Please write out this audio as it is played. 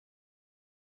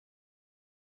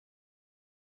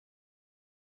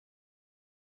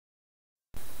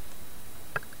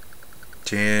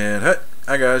10.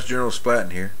 Hi guys, General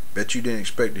Splatton here. Bet you didn't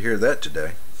expect to hear that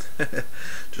today.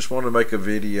 Just wanted to make a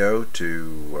video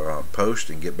to post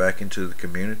and get back into the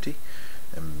community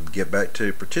and get back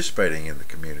to participating in the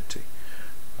community.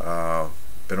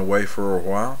 Been away for a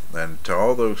while, and to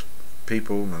all those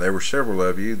people, and there were several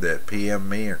of you that PM'd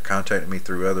me or contacted me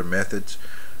through other methods,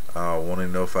 wanting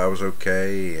to know if I was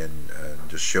okay, and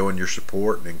just showing your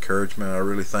support and encouragement. I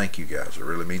really thank you guys. It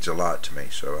really means a lot to me,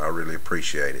 so I really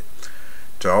appreciate it.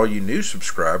 To all you new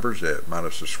subscribers that might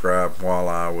have subscribed while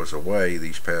I was away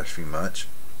these past few months,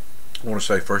 I want to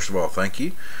say first of all thank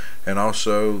you, and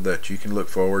also that you can look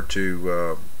forward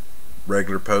to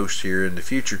regular posts here in the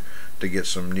future to get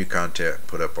some new content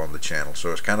put up on the channel.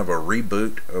 So it's kind of a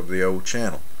reboot of the old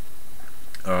channel.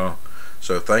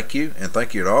 So thank you, and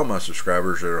thank you to all my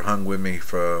subscribers that are hung with me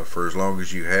for as long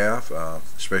as you have,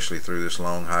 especially through this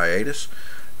long hiatus.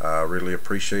 I really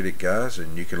appreciate it, guys,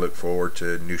 and you can look forward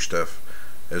to new stuff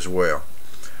as well.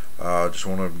 Just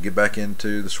want to get back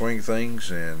into the swing of things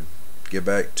and get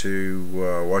back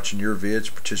to watching your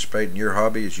vids, participate in your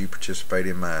hobby as you participate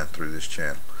in mine through this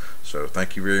channel. So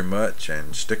thank you very much,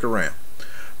 and stick around.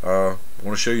 I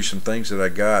want to show you some things that I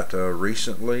got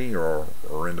recently or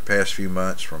in the past few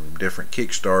months from different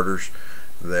Kickstarters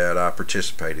that I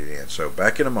participated in. So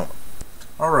back in a moment.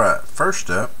 Alright, first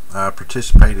up, I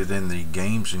participated in the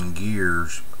Games and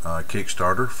Gears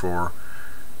Kickstarter for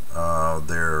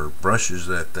their brushes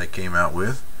that they came out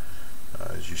with.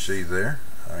 As you see there,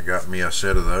 I got me a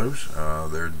set of those.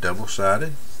 They're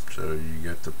double-sided, so you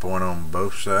get the point on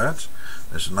both sides.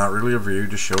 This is not really a review,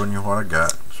 just showing you what I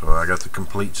got. So I got the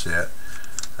complete set,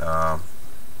 and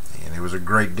it was a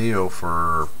great deal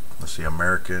for, let's see,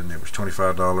 American. It was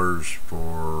 $25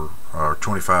 for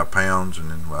 25 pounds, and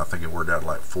then I think it worked out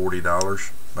like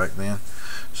 $40 back then.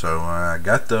 So I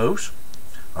got those.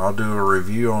 I'll do a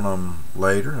review on them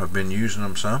later. I've been using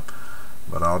them some,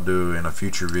 but I'll do in a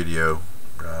future video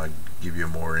give you a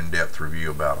more in-depth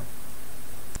review about them.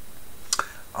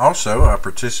 Also, I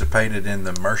participated in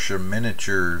the Mercer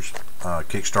Miniatures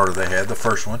Kickstarter they had, the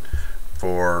first one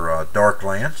for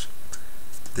Darklands.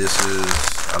 This is,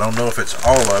 I don't know if it's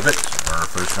all of it or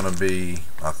if it's going to be,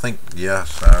 I think,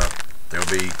 yes, there'll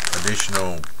be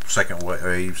additional second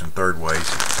waves and third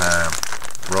waves as time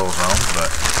rolls on,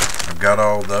 but I've got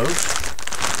all those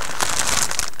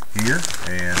here,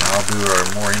 and I'll do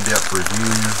a more in-depth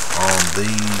review on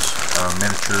these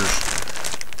miniatures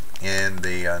in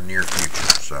the near future.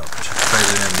 So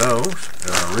participated in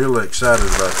those. Really excited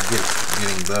about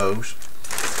getting those.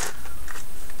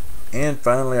 And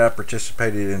finally, I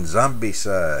participated in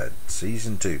Zombicide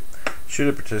Season 2. Should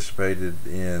have participated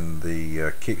in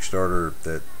the Kickstarter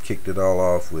that kicked it all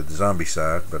off with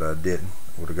Zombicide, but I didn't.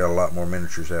 Would have got a lot more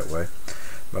miniatures that way.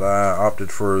 But I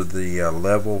opted for the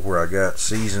level where I got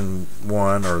Season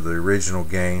 1, or the original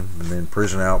game, and then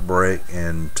Prison Outbreak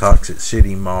and Toxic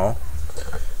City Mall.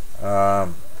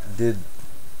 You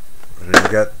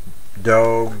got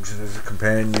dogs as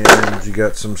companions, you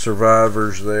got some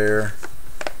survivors there,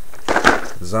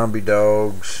 zombie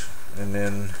dogs, and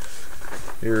then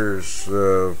here's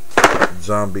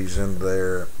zombies in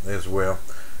there as well.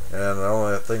 And the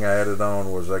only thing I added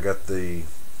on was I got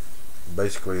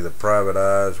basically the private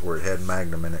eyes where it had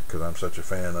Magnum in it, because I'm such a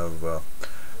fan of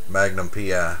Magnum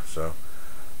PI. So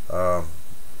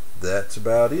that's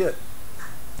about it.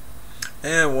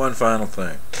 And one final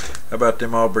thing. How about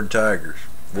them Auburn Tigers?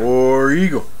 War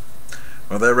Eagle.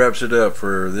 Well, that wraps it up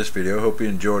for this video. Hope you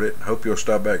enjoyed it. Hope you'll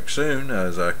stop back soon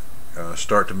as I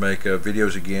start to make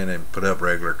videos again and put up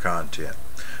regular content.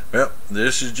 Well,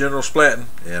 this is General Splatton,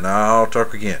 and I'll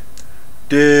talk again.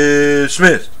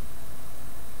 Dismissed.